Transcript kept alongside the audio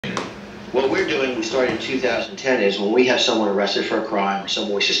What we're doing, we started in 2010, is when we have someone arrested for a crime or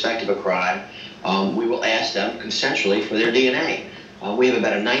someone we suspect of a crime, we will ask them consensually for their DNA. We have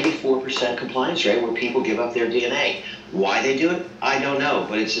about a 94% compliance rate where people give up their DNA. Why they do it, I don't know,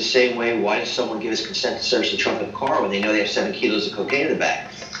 but it's the same way, why does someone give us consent to search the trunk of a car when they know they have 7 kilos of cocaine in the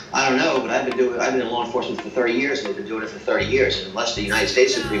back? I don't know, but I've been in law enforcement for 30 years, and they've been doing it for 30 years, and unless the United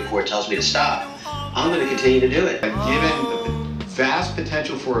States Supreme Court tells me to stop, I'm going to continue to do it. Given the vast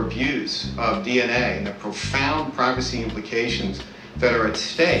potential for abuse of DNA and the profound privacy implications that are at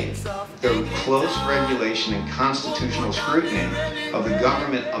stake, the close regulation and constitutional scrutiny of the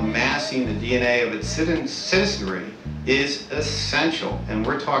government amassing the DNA of its citizenry is essential. And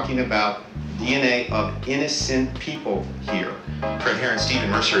we're talking about DNA of innocent people here. Fred Herron, Stephen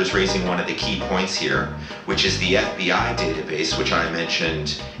Mercer is raising one of the key points here, which is the FBI database, which I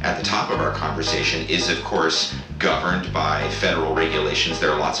mentioned at the top of our conversation, is of course governed by federal regulations.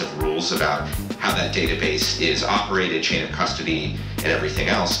 There are lots of rules about how that database is operated, chain of custody, and everything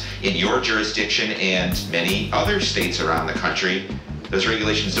else. In your jurisdiction and many other states around the country, those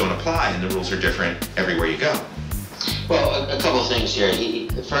regulations don't apply and the rules are different everywhere you go. Well, a couple of things here.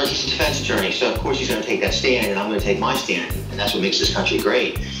 He's a defense attorney, so of course he's going to take that stand, and I'm going to take my stand, and that's what makes this country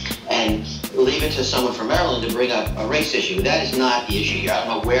great. And leave it to someone from Maryland to bring up a race issue. That is not the issue here. I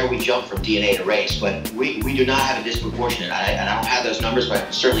don't know where we jump from DNA to race, but we do not have a disproportionate, and I don't have those numbers, but I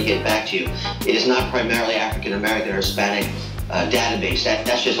can certainly get back to you. It is not primarily African American or Hispanic database.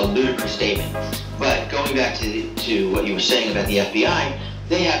 That's just a ludicrous statement. But going back to what you were saying about the FBI,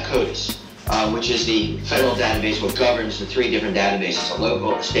 they have CODIS. Which is the federal database which governs the 3 different databases, a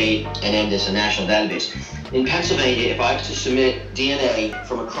local, a state, and then there's a national database. In Pennsylvania, if I was to submit DNA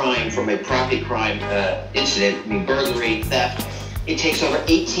from a crime, from a property crime incident, I mean burglary, theft, it takes over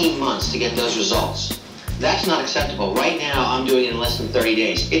 18 months to get those results. That's not acceptable. Right now, I'm doing it in less than 30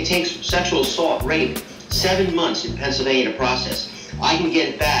 days. It takes sexual assault, rape, 7 months in Pennsylvania to process. I can get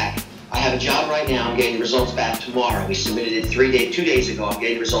it back. I have a job right now. I'm getting the results back tomorrow. We submitted it 2 days ago. I'm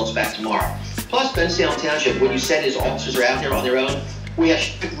getting the results back tomorrow. Plus, Bensalem Township, what you said is officers are out there on their own. We have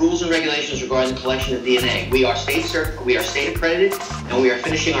strict rules and regulations regarding the collection of DNA. We are state accredited, and we are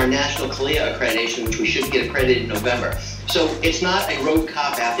finishing our national CLIA accreditation, which we should get accredited in November. So it's not a rogue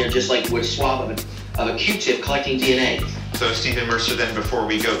cop out there just like with swab of a Q-tip collecting DNA. So Stephen Mercer, then before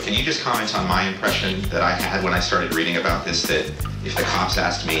we go, can you just comment on my impression that I had when I started reading about this, that if the cops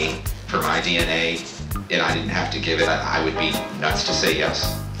asked me for my DNA and I didn't have to give it, I would be nuts to say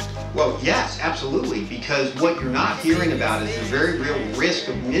yes? Well, yes, absolutely, because what you're not hearing about is the very real risk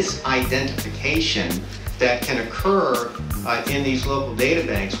of misidentification that can occur in these local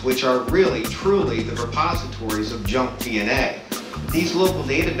databanks, which are really, truly the repositories of junk DNA. These local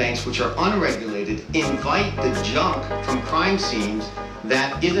databanks, which are unregulated, invite the junk from crime scenes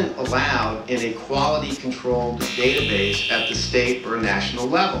that isn't allowed in a quality-controlled database at the state or national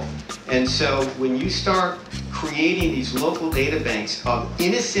level. And so when you start creating these local databanks of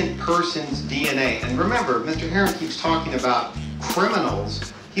innocent persons' DNA, and remember, Mr. Herron keeps talking about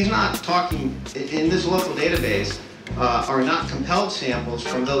criminals. He's not talking, in this local database, are not compelled samples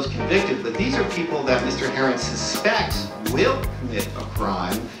from those convicted, but these are people that Mr. Herron suspects will commit a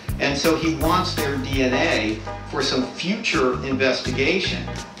crime, and so he wants their DNA for some future investigation.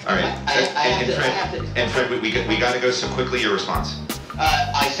 All right, and Fred, we got to go so quickly. Your response?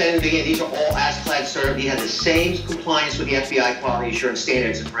 I said in the beginning, these are all ASCLD certified. They have the same compliance with the FBI quality assurance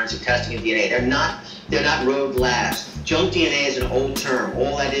standards in forensic testing of DNA. They're not rogue labs. Junk DNA is an old term.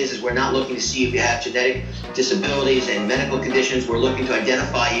 All that is we're not looking to see if you have genetic disabilities and medical conditions. We're looking to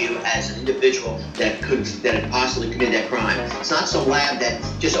identify you as an individual that had possibly committed that crime. It's not some lab that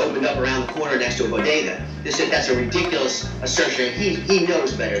just opened up around the corner next to a bodega. That's a ridiculous assertion. He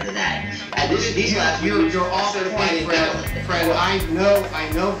knows better than that. And these labs, you're all certified, Fred. I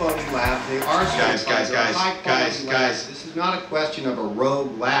know voting labs. They are certified. Guys. This is not a question of a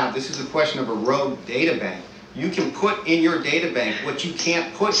rogue lab. This is a question of a rogue databank. You can put in your databank what you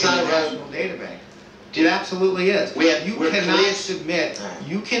can't put in the national databank. It absolutely is.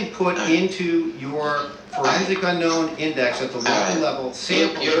 You can put into your forensic unknown index at the local level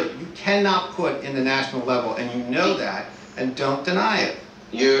samples that you cannot put in the national level, and you know that, and don't deny it.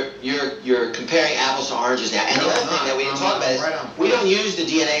 You're comparing apples to oranges now. And the other thing that we didn't talk about is we don't use the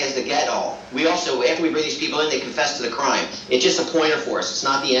DNA as the get-all. We also, after we bring these people in, they confess to the crime. It's just a pointer for us. It's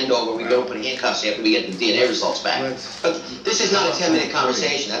not the end-all where we go put handcuffs after we get the DNA results back. But this is not a 10-minute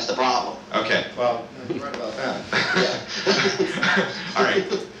conversation. That's the problem. Okay. Well, you're right about that. Yeah. All right.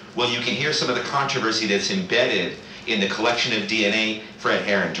 Well, you can hear some of the controversy that's embedded in the collection of DNA. Fred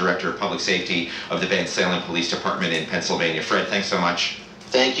Herron, Director of Public Safety of the Bensalem Police Department in Pennsylvania. Fred, thanks so much.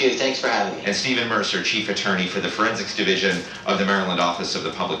 Thank you. Thanks for having me. And Stephen Mercer, Chief Attorney for the Forensics Division of the Maryland Office of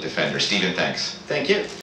the Public Defender. Stephen, thanks. Thank you.